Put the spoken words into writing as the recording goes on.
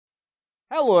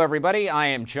Hello, everybody. I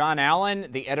am John Allen,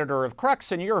 the editor of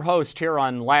Crux, and your host here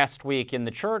on Last Week in the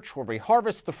Church, where we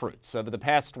harvest the fruits of the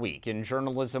past week in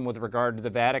journalism with regard to the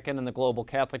Vatican and the global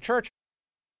Catholic Church.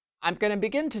 I'm going to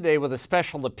begin today with a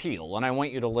special appeal, and I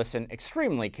want you to listen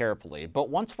extremely carefully. But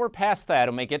once we're past that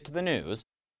and we get to the news,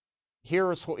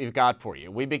 here's what we've got for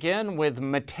you. We begin with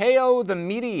Matteo the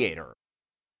Mediator.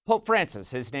 Pope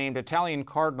Francis has named Italian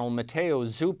Cardinal Matteo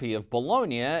Zuppi of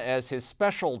Bologna as his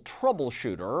special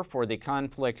troubleshooter for the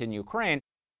conflict in Ukraine.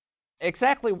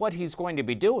 Exactly what he's going to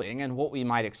be doing and what we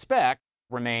might expect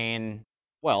remain,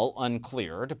 well,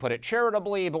 unclear, to put it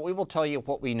charitably, but we will tell you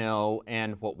what we know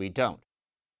and what we don't.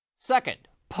 Second,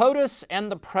 POTUS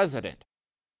and the President.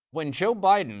 When Joe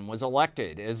Biden was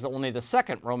elected as only the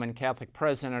second Roman Catholic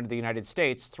president of the United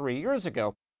States 3 years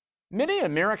ago, many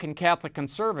American Catholic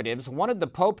conservatives wanted the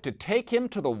Pope to take him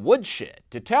to the woodshed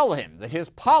to tell him that his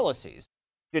policies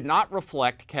did not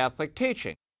reflect Catholic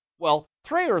teaching. Well,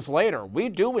 3 years later, we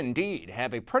do indeed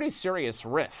have a pretty serious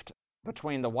rift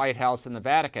between the White House and the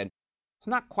Vatican. It's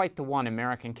not quite the one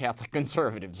American Catholic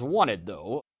conservatives wanted,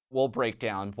 though. We'll break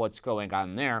down what's going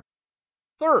on there.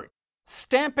 Third,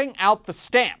 stamping out the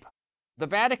stamp. The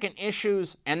Vatican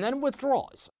issues and then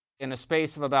withdraws, in a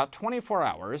space of about 24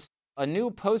 hours, a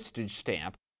new postage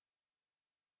stamp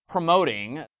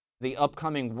promoting the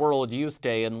upcoming World Youth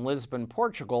Day in Lisbon,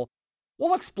 Portugal.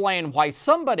 We'll explain why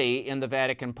somebody in the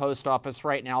Vatican post office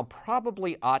right now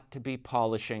probably ought to be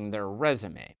polishing their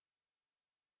resume.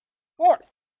 Fourth,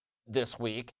 this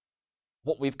week,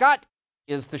 what we've got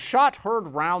is the shot heard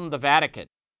round the Vatican.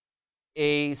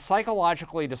 A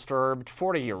psychologically disturbed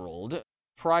 40-year-old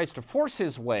tries to force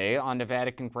his way onto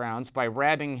Vatican grounds by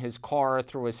ramming his car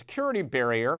through a security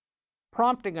barrier,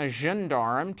 prompting a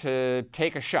gendarme to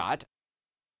take a shot,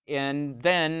 and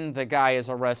then the guy is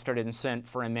arrested and sent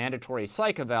for a mandatory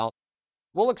psych eval.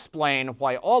 We'll explain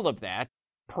why all of that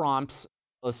prompts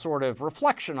a sort of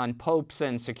reflection on popes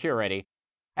and security.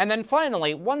 And then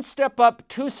finally, one step up,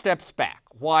 two steps back,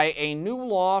 why a new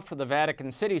law for the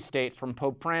Vatican city-state from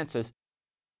Pope Francis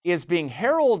is being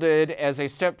heralded as a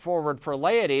step forward for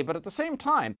laity, but at the same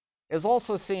time is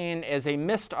also seen as a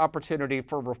missed opportunity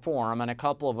for reform on a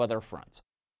couple of other fronts.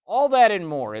 All that and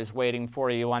more is waiting for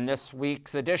you on this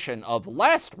week's edition of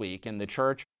Last Week in the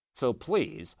Church, so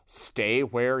please stay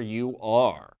where you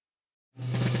are.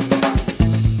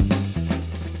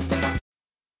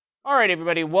 All right,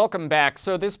 everybody, welcome back.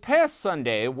 So this past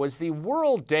Sunday was the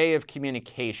World Day of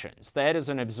Communications. That is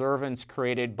an observance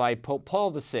created by Pope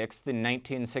Paul VI in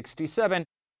 1967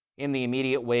 in the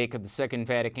immediate wake of the Second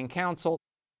Vatican Council,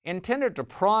 intended to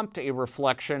prompt a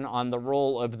reflection on the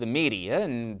role of the media,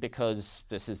 and because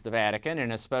this is the Vatican,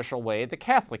 in a special way, the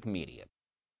Catholic media.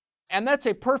 And that's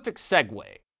a perfect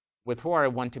segue with where I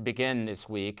want to begin this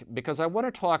week, because I want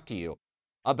to talk to you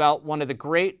about one of the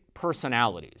great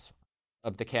personalities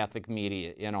of the Catholic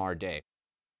media in our day.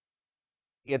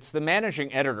 It's the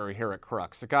managing editor here at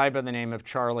Crux, a guy by the name of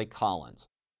Charlie Collins.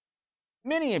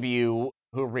 Many of you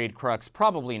who read Crux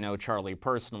probably know Charlie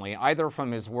personally, either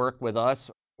from his work with us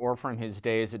or from his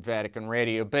days at Vatican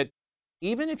Radio. But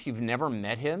even if you've never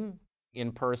met him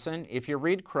in person, if you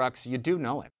read Crux, you do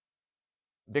know him.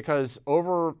 Because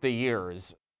over the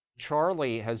years,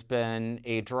 Charlie has been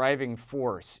a driving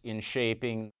force in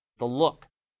shaping the look,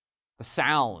 the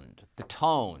sound, the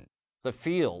tone, the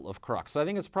feel of Crux. I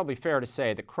think it's probably fair to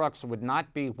say that Crux would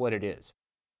not be what it is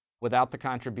without the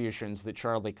contributions that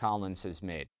Charlie Collins has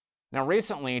made. Now,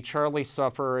 recently, Charlie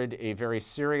suffered a very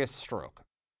serious stroke,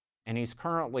 and he's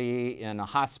currently in a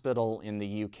hospital in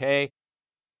the UK.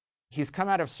 He's come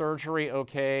out of surgery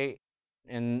okay,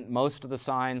 and most of the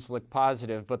signs look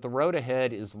positive, but the road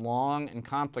ahead is long and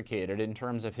complicated in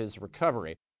terms of his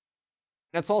recovery.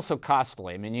 And it's also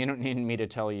costly. I mean, you don't need me to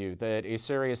tell you that a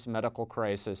serious medical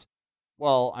crisis,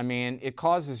 well, I mean, it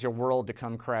causes your world to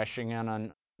come crashing in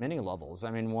on many levels. I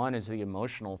mean, one is the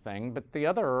emotional thing, but the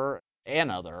other,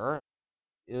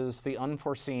 is the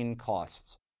unforeseen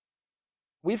costs.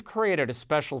 We've created a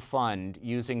special fund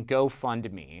using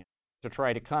GoFundMe to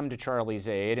try to come to Charlie's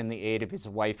aid and the aid of his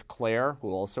wife, Claire, who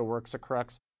also works at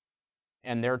Crux,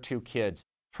 and their 2 kids.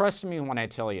 Trust me when I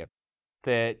tell you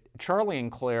that Charlie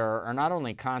and Claire are not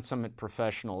only consummate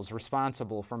professionals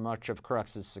responsible for much of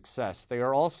Crux's success, they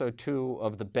are also 2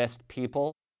 of the best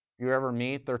people you ever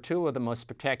meet. They're 2 of the most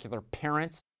spectacular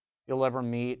parents you'll ever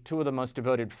meet, 2 of the most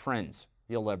devoted friends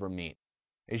you'll ever meet.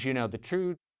 As you know, the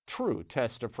true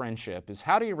test of friendship is,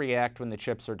 how do you react when the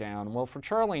chips are down? Well, for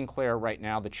Charlie and Claire right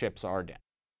now, the chips are down.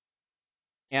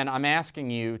 And I'm asking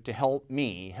you to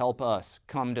help us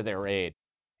come to their aid.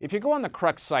 If you go on the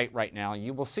Crux site right now,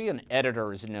 you will see an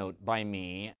editor's note by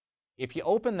me. If you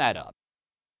open that up,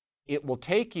 it will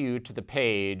take you to the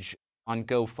page on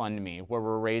GoFundMe where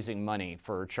we're raising money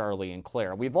for Charlie and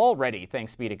Claire. We've already,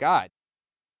 thanks be to God,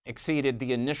 exceeded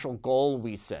the initial goal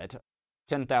we set,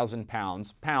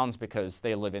 £10,000, pounds because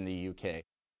they live in the UK.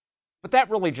 But that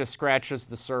really just scratches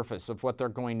the surface of what they're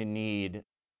going to need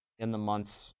in the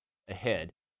months ahead.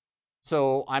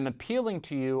 So I'm appealing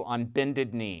to you on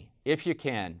bended knee, if you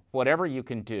can, whatever you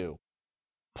can do,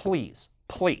 please,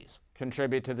 please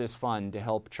contribute to this fund to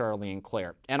help Charlie and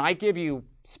Claire. And I give you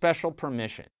special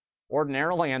permission.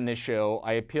 Ordinarily on this show,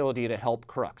 I appeal to you to help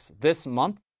Crux. This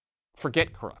month,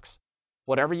 forget Crux.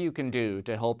 Whatever you can do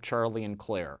to help Charlie and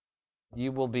Claire,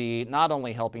 you will be not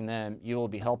only helping them, you will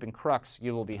be helping Crux,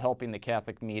 you will be helping the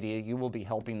Catholic media, you will be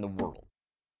helping the world.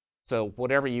 So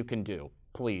whatever you can do,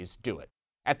 please do it.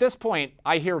 At this point,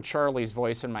 I hear Charlie's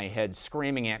voice in my head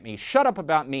screaming at me, shut up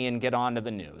about me and get on to the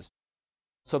news.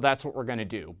 So that's what we're going to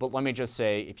do. But let me just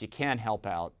say, if you can help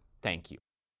out, thank you.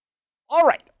 All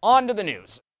right, on to the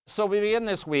news. So we begin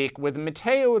this week with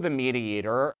Matteo the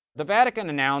Mediator. The Vatican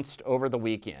announced over the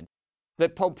weekend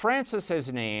that Pope Francis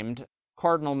has named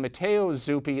Cardinal Matteo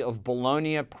Zuppi of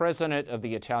Bologna, president of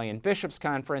the Italian Bishops'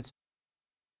 Conference,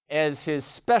 as his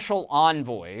special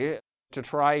envoy to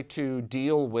try to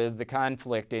deal with the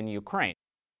conflict in Ukraine.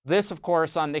 This, of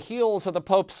course, on the heels of the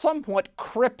Pope's somewhat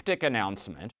cryptic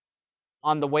announcement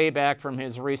on the way back from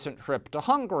his recent trip to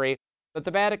Hungary that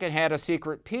the Vatican had a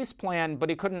secret peace plan, but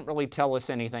he couldn't really tell us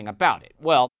anything about it.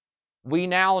 Well, we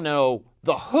now know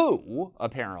the who,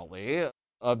 apparently,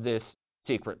 of this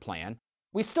secret plan.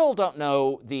 We still don't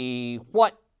know the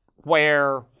what,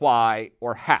 where, why,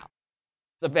 or how.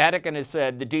 The Vatican has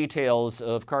said the details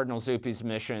of Cardinal Zuppi's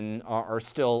mission are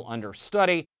still under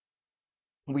study.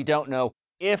 We don't know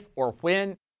if or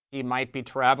when he might be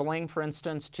traveling, for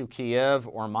instance, to Kiev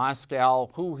or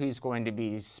Moscow, who he's going to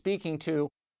be speaking to,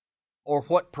 or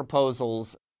what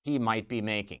proposals he might be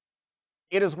making.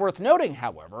 It is worth noting,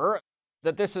 however,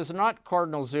 that this is not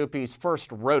Cardinal Zuppi's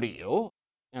first rodeo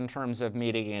in terms of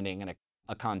mediating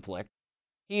a conflict.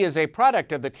 He is a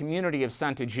product of the community of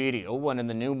Sant'Egidio, one of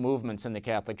the new movements in the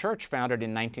Catholic Church, founded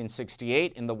in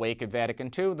 1968 in the wake of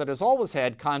Vatican II, that has always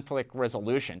had conflict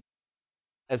resolution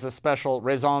as a special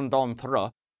raison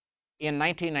d'être. In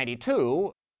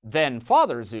 1992, then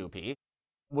Father Zuppi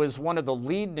was one of the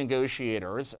lead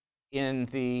negotiators in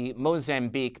the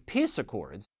Mozambique peace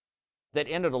accords that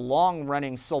ended a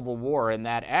long-running civil war in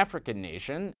that African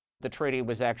nation. The treaty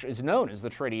is known as the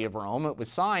Treaty of Rome. It was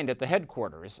signed at the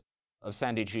headquarters of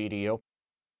Sant'Egidio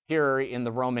here in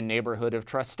the Roman neighborhood of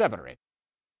Trastevere.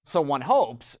 So one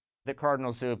hopes that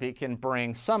Cardinal Zuppi can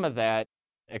bring some of that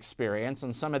experience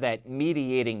and some of that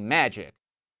mediating magic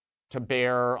to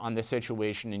bear on the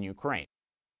situation in Ukraine.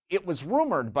 It was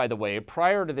rumored, by the way,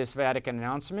 prior to this Vatican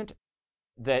announcement,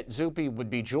 that Zuppi would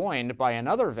be joined by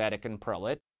another Vatican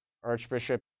prelate,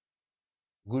 Archbishop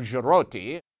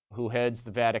Gugerotti, who heads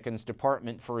the Vatican's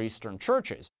Department for Eastern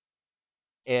Churches,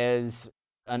 as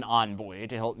an envoy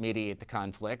to help mediate the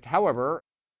conflict. However,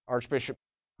 Archbishop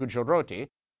Gugerotti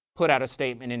put out a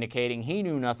statement indicating he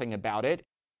knew nothing about it,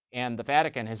 and the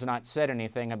Vatican has not said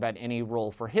anything about any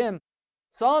role for him.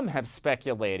 Some have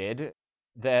speculated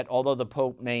that although the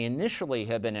Pope may initially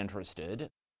have been interested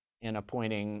in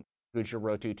appointing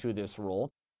Gugerotti to this role,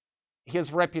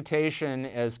 his reputation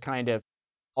as kind of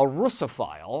a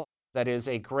Russophile, that is,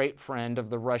 a great friend of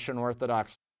the Russian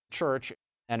Orthodox Church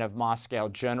and of Moscow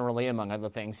generally, among other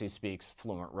things, he speaks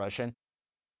fluent Russian.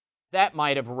 That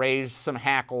might have raised some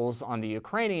hackles on the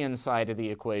Ukrainian side of the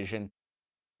equation.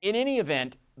 In any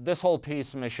event, this whole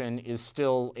peace mission is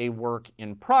still a work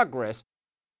in progress,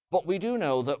 but we do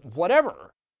know that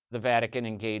whatever the Vatican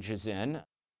engages in,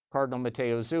 Cardinal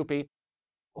Matteo Zuppi,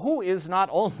 who is not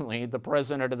only the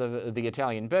president of the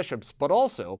Italian bishops, but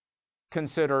also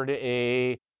considered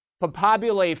a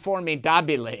papabile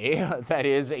formidabile, that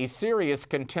is, a serious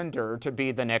contender to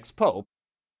be the next pope,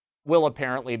 will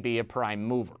apparently be a prime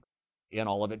mover in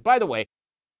all of it. By the way,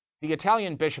 the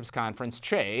Italian Bishops' Conference,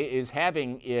 CHE, is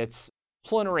having its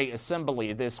plenary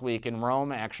assembly this week in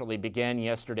Rome, actually began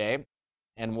yesterday,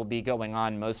 and will be going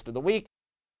on most of the week.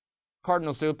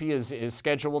 Cardinal Zuppi is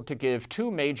scheduled to give 2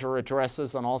 major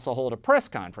addresses and also hold a press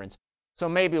conference, so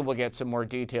maybe we'll get some more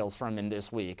details from him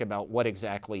this week about what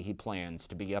exactly he plans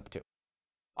to be up to.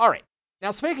 All right,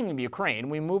 now speaking of Ukraine,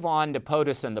 we move on to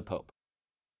POTUS and the Pope.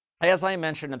 As I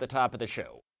mentioned at the top of the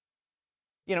show,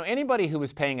 anybody who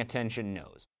was paying attention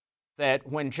knows that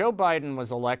when Joe Biden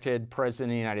was elected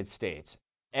President of the United States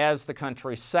as the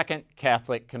country's second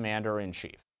Catholic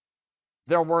commander-in-chief,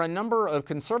 there were a number of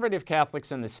conservative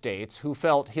Catholics in the States who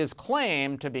felt his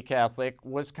claim to be Catholic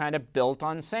was kind of built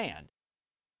on sand.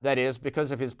 That is,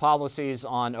 because of his policies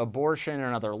on abortion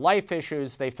and other life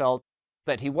issues, they felt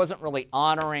that he wasn't really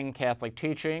honoring Catholic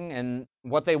teaching, and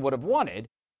what they would have wanted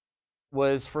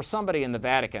was for somebody in the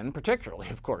Vatican, particularly,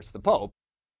 of course, the Pope,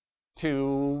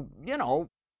 to,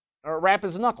 wrap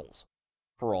his knuckles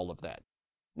for all of that.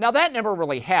 Now, that never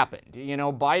really happened.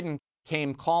 Biden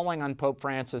came calling on Pope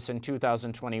Francis in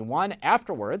 2021.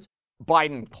 Afterwards,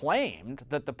 Biden claimed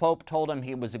that the Pope told him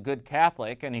he was a good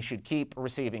Catholic and he should keep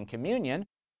receiving communion.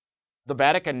 The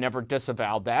Vatican never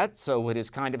disavowed that, so it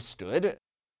has kind of stood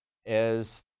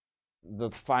as the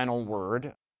final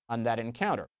word on that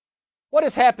encounter. What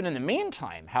has happened in the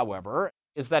meantime, however,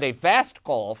 is that a vast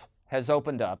gulf has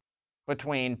opened up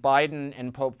between Biden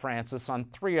and Pope Francis on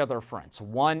three other fronts.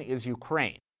 One is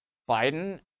Ukraine.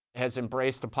 Biden has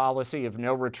embraced a policy of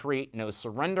no retreat, no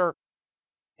surrender,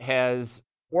 has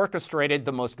orchestrated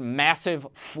the most massive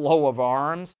flow of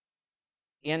arms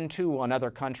into another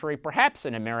country, perhaps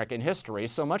in American history,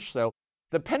 so much so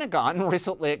the Pentagon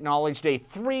recently acknowledged a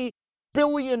 $3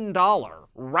 billion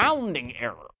rounding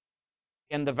error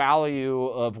in the value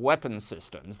of weapons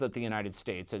systems that the United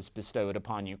States has bestowed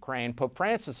upon Ukraine. Pope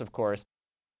Francis, of course,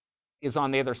 is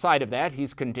on the other side of that.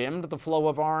 He's condemned the flow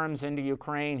of arms into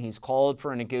Ukraine. He's called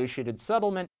for a negotiated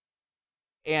settlement,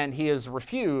 and he has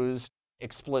refused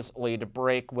explicitly to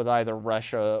break with either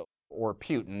Russia or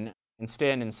Putin,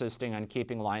 instead insisting on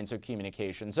keeping lines of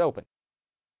communications open.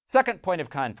 Second point of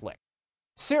conflict,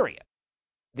 Syria.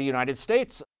 The United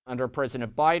States, under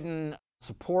President Biden,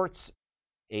 supports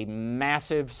a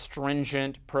massive,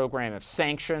 stringent program of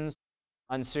sanctions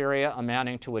on Syria,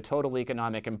 amounting to a total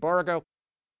economic embargo.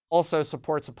 Also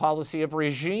supports a policy of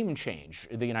regime change.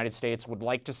 The United States would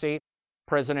like to see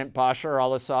President Bashar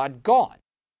al-Assad gone.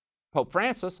 Pope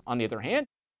Francis, on the other hand,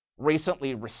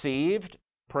 recently received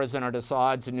President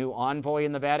Assad's new envoy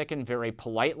in the Vatican very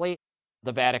politely.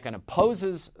 The Vatican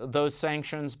opposes those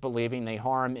sanctions, believing they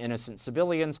harm innocent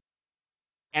civilians,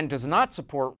 and does not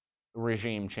support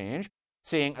regime change,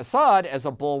 seeing Assad as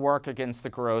a bulwark against the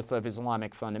growth of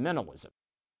Islamic fundamentalism.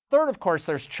 Third, of course,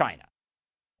 there's China.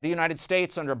 The United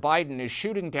States under Biden is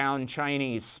shooting down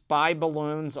Chinese spy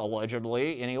balloons,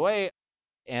 allegedly anyway,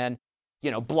 and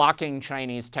blocking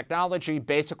Chinese technology,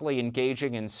 basically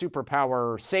engaging in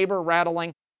superpower saber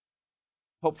rattling.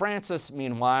 Pope Francis,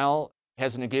 meanwhile,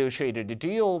 has negotiated a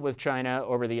deal with China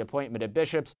over the appointment of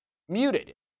bishops,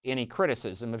 muted any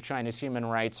criticism of China's human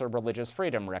rights or religious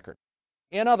freedom record.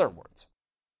 In other words,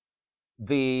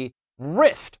 the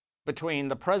rift between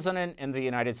the President and the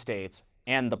United States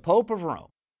and the Pope of Rome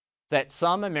that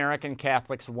some American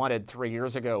Catholics wanted 3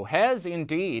 years ago has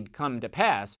indeed come to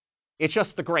pass. It's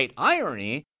just the great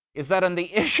irony is that on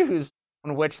the issues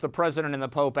on which the President and the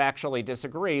Pope actually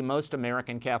disagree, most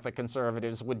American Catholic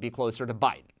conservatives would be closer to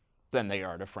Biden than they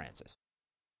are to Francis.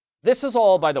 This is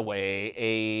all, by the way,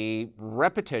 a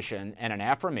repetition and an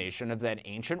affirmation of that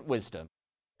ancient wisdom: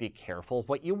 be careful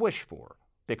what you wish for,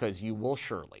 because you will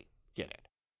surely get it.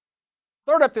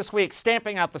 Third up this week,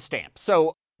 stamping out the stamp.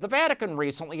 So the Vatican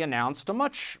recently announced, to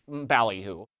much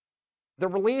ballyhoo, the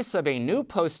release of a new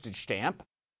postage stamp.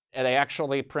 They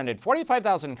actually printed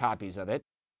 45,000 copies of it,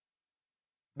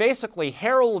 basically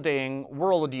heralding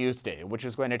World Youth Day, which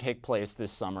is going to take place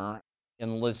this summer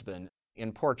in Lisbon,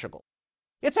 in Portugal.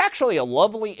 It's actually a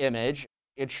lovely image.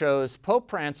 It shows Pope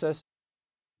Francis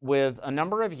with a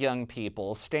number of young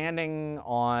people standing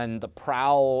on the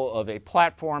prow of a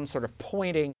platform, sort of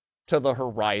pointing to the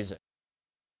horizon.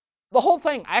 The whole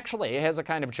thing actually has a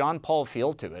kind of John Paul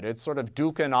feel to it. It's sort of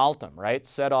Duc in altum, right?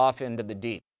 Set off into the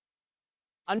deep.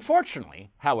 Unfortunately,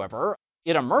 however,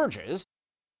 it emerges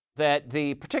that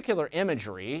the particular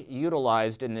imagery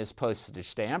utilized in this postage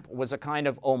stamp was a kind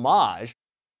of homage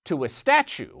to a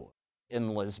statue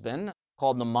in Lisbon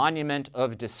called the Monument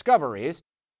of Discoveries,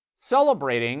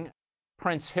 celebrating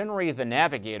Prince Henry the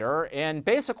Navigator and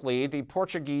basically the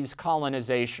Portuguese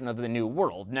colonization of the New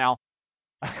World. Now,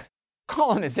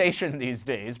 colonization these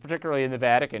days, particularly in the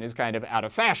Vatican, is kind of out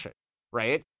of fashion,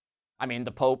 right? I mean,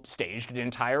 the Pope staged an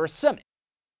entire summit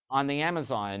on the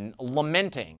Amazon,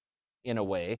 lamenting, in a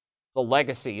way, the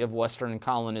legacy of Western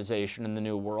colonization in the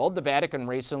New World. The Vatican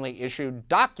recently issued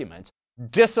documents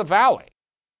disavowing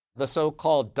the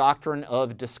so-called doctrine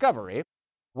of discovery,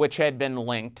 which had been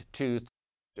linked to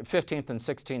 15th and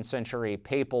 16th century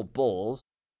papal bulls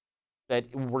that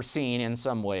were seen in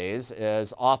some ways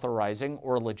as authorizing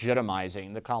or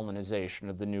legitimizing the colonization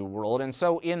of the New World. And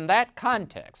so in that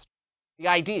context, the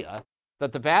idea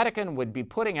that the Vatican would be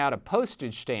putting out a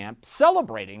postage stamp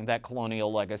celebrating that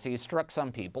colonial legacy struck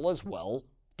some people as, well,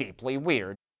 deeply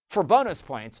weird. For bonus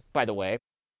points, by the way,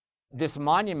 this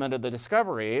Monument of the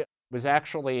Discovery was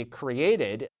actually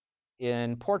created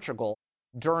in Portugal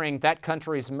during that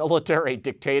country's military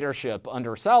dictatorship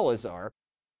under Salazar,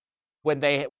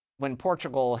 when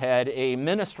Portugal had a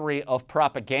ministry of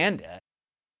propaganda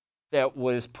that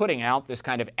was putting out this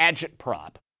kind of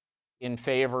agitprop in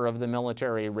favor of the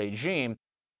military regime.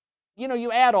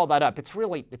 You add all that up,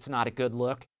 it's not a good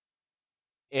look.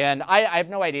 And I have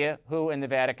no idea who in the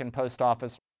Vatican post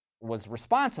office was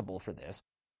responsible for this.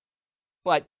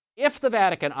 But if the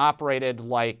Vatican operated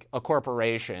like a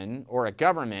corporation or a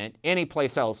government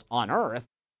anyplace else on earth,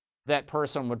 that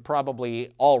person would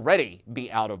probably already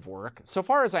be out of work. So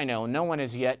far as I know, no one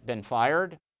has yet been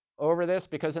fired over this,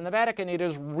 because in the Vatican it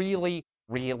is really,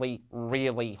 really,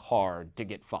 really hard to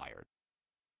get fired.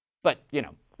 But,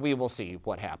 we will see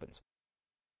what happens.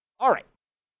 All right.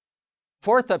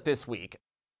 Fourth up this week,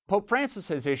 Pope Francis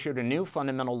has issued a new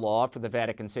fundamental law for the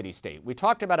Vatican city-state. We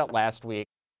talked about it last week.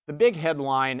 The big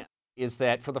headline is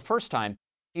that for the first time,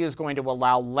 he is going to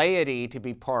allow laity to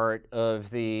be part of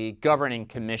the governing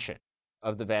commission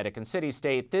of the Vatican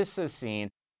city-state. This is seen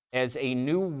as a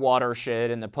new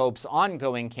watershed in the Pope's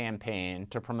ongoing campaign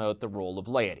to promote the role of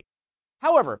laity.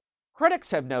 However,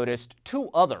 critics have noticed two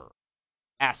other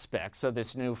aspects of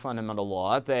this new fundamental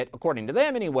law that, according to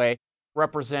them anyway,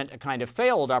 represent a kind of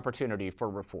failed opportunity for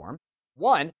reform.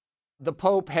 One, the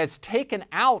Pope has taken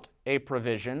out a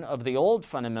provision of the old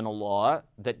fundamental law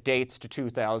that dates to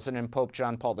 2000 and Pope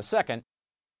John Paul II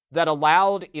that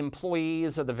allowed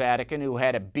employees of the Vatican who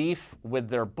had a beef with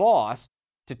their boss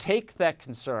to take that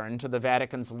concern to the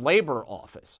Vatican's labor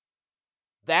office.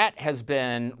 That has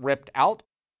been ripped out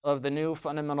of the new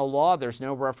fundamental law. There's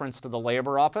no reference to the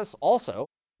labor office. Also,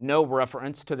 no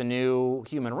reference to the new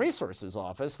human resources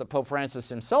office that Pope Francis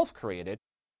himself created,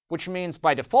 which means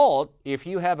by default, if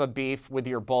you have a beef with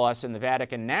your boss in the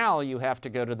Vatican now, you have to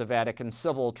go to the Vatican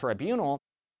Civil Tribunal,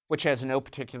 which has no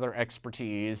particular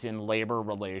expertise in labor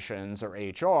relations or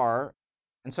HR.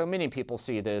 And so many people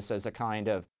see this as a kind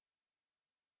of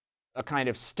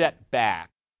step back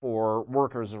for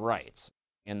workers' rights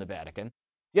in the Vatican.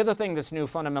 The other thing this new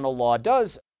fundamental law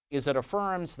does is it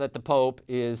affirms that the Pope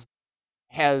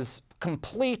has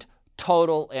complete,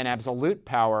 total, and absolute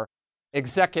power,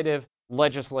 executive,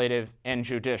 legislative, and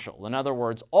judicial. In other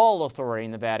words, all authority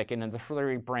in the Vatican and the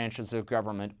three branches of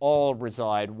government all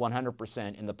reside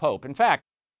 100% in the Pope. In fact,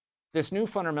 this new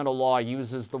fundamental law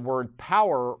uses the word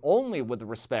power only with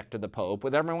respect to the Pope.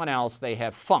 With everyone else, they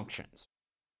have functions.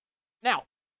 Now,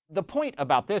 the point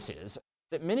about this is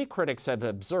that many critics have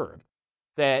observed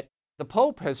that the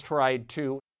Pope has tried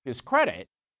to, his credit,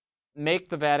 make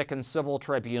the Vatican Civil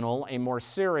Tribunal a more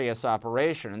serious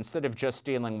operation instead of just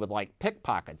dealing with like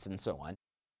pickpockets and so on.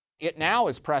 It now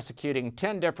is prosecuting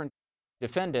 10 different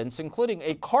defendants, including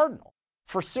a cardinal,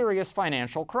 for serious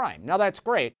financial crime. Now that's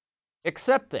great,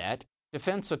 except that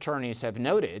defense attorneys have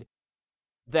noted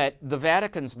that the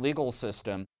Vatican's legal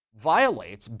system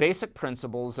violates basic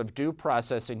principles of due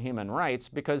process and human rights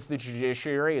because the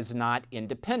judiciary is not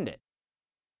independent.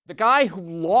 The guy who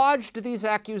lodged these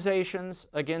accusations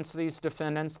against these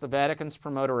defendants, the Vatican's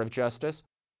promoter of justice,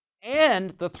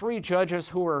 and the three judges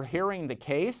who are hearing the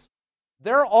case,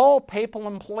 they're all papal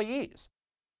employees.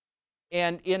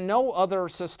 And in no other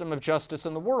system of justice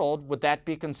in the world would that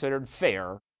be considered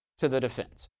fair to the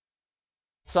defense.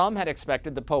 Some had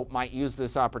expected the Pope might use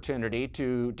this opportunity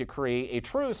to decree a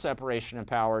true separation of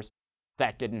powers.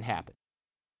 That didn't happen.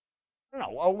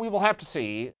 We will have to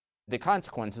see the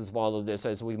consequences of all of this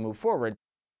as we move forward.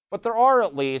 But there are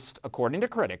at least, according to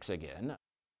critics again,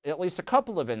 at least a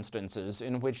couple of instances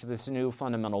in which this new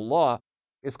fundamental law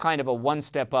is kind of a one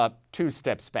step up, two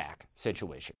steps back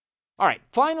situation. All right,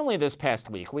 finally this past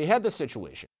week, we had the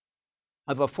situation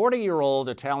of a 40-year-old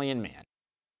Italian man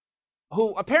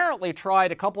who apparently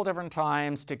tried a couple different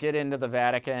times to get into the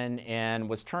Vatican and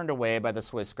was turned away by the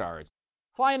Swiss guards.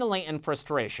 Finally, in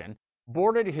frustration,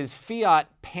 boarded his Fiat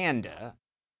Panda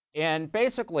and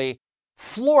basically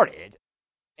floored it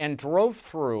and drove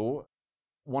through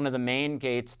one of the main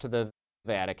gates to the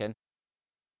Vatican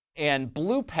and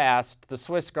blew past the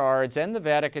Swiss guards and the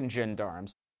Vatican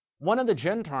gendarmes. One of the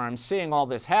gendarmes, seeing all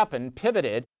this happen,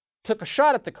 pivoted, took a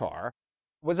shot at the car,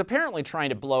 was apparently trying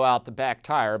to blow out the back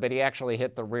tire, but he actually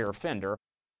hit the rear fender.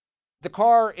 The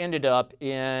car ended up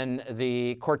in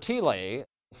the Cortile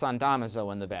San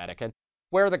Damaso in the Vatican,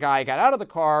 where the guy got out of the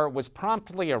car, was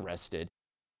promptly arrested.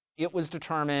 It was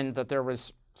determined that there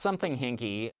was something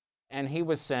hinky, and he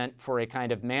was sent for a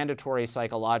kind of mandatory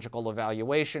psychological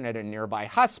evaluation at a nearby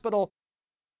hospital.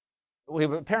 He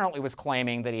apparently was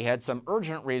claiming that he had some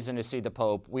urgent reason to see the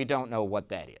Pope. We don't know what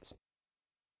that is.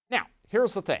 Now,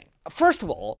 here's the thing. First of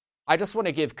all, I just want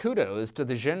to give kudos to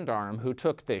the gendarme who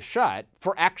took this shot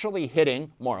for actually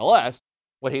hitting, more or less,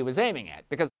 what he was aiming at.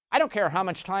 Because I don't care how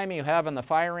much time you have on the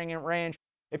firing range,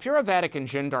 if you're a Vatican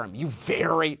gendarme, you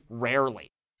very rarely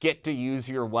get to use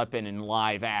your weapon in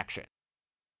live action.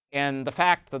 And the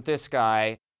fact that this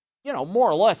guy,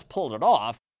 more or less pulled it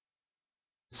off,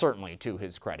 certainly to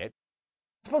his credit.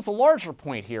 I suppose the larger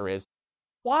point here is,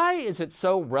 why is it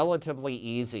so relatively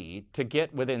easy to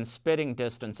get within spitting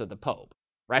distance of the Pope,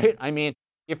 right? I mean,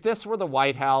 if this were the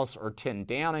White House or 10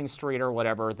 Downing Street or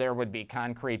whatever, there would be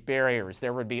concrete barriers,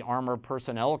 there would be armored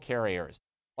personnel carriers.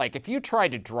 Like if you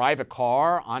tried to drive a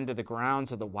car onto the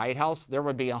grounds of the White House, there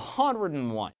would be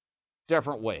 101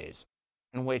 different ways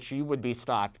in which you would be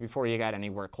stopped before you got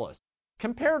anywhere close.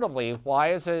 Comparatively,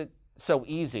 why is it so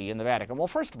easy in the Vatican? Well,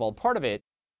 first of all, part of it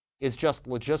is just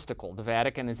logistical. The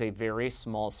Vatican is a very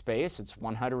small space. It's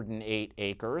 108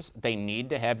 acres. They need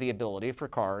to have the ability for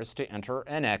cars to enter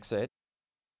and exit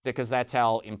because that's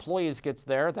how employees get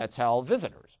there. That's how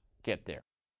visitors get there.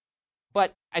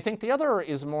 But I think the other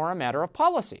is more a matter of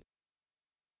policy.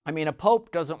 I mean, a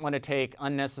pope doesn't want to take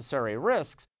unnecessary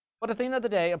risks, but at the end of the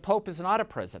day, a pope is not a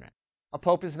president. A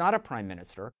pope is not a prime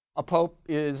minister. A pope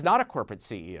is not a corporate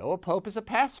CEO. A pope is a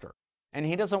pastor. And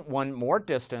he doesn't want more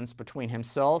distance between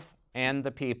himself and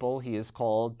the people he is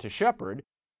called to shepherd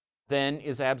than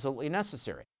is absolutely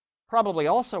necessary. Probably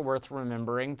also worth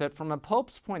remembering that from a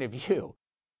pope's point of view,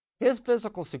 his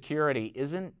physical security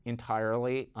isn't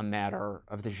entirely a matter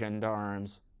of the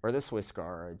gendarmes or the Swiss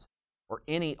guards or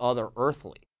any other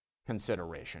earthly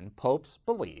consideration. Popes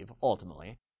believe,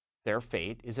 ultimately, their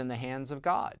fate is in the hands of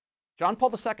God. John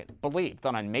Paul II believed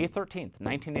that on May 13th,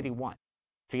 1981,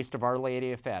 Feast of Our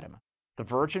Lady of Fatima, the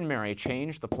Virgin Mary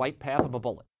changed the flight path of a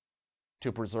bullet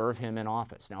to preserve him in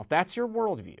office. Now, if that's your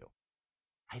worldview,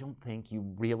 I don't think you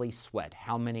really sweat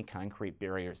how many concrete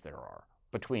barriers there are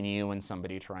between you and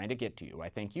somebody trying to get to you. I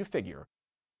think you figure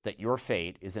that your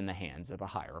fate is in the hands of a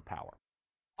higher power.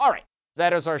 All right,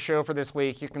 that is our show for this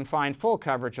week. You can find full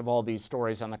coverage of all these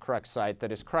stories on the Crux site.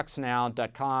 That is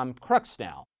cruxnow.com,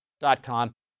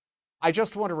 cruxnow.com. I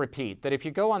just want to repeat that if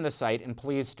you go on the site, and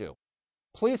please do,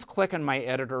 please click on my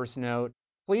editor's note.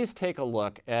 Please take a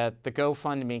look at the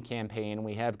GoFundMe campaign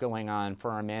we have going on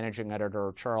for our managing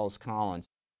editor, Charles Collins.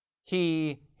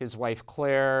 He, his wife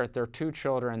Claire, their 2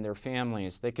 children, their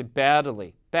families, they could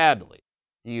badly, badly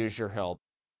use your help.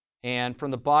 And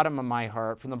from the bottom of my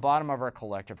heart, from the bottom of our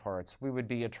collective hearts, we would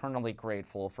be eternally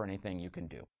grateful for anything you can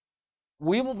do.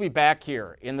 We will be back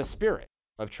here in the spirit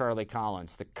of Charlie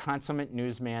Collins, the consummate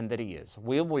newsman that he is.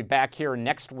 We'll be back here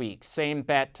next week, same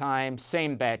bat time,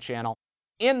 same bat channel.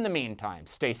 In the meantime,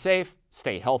 stay safe,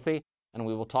 stay healthy, and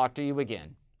we will talk to you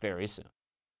again very soon.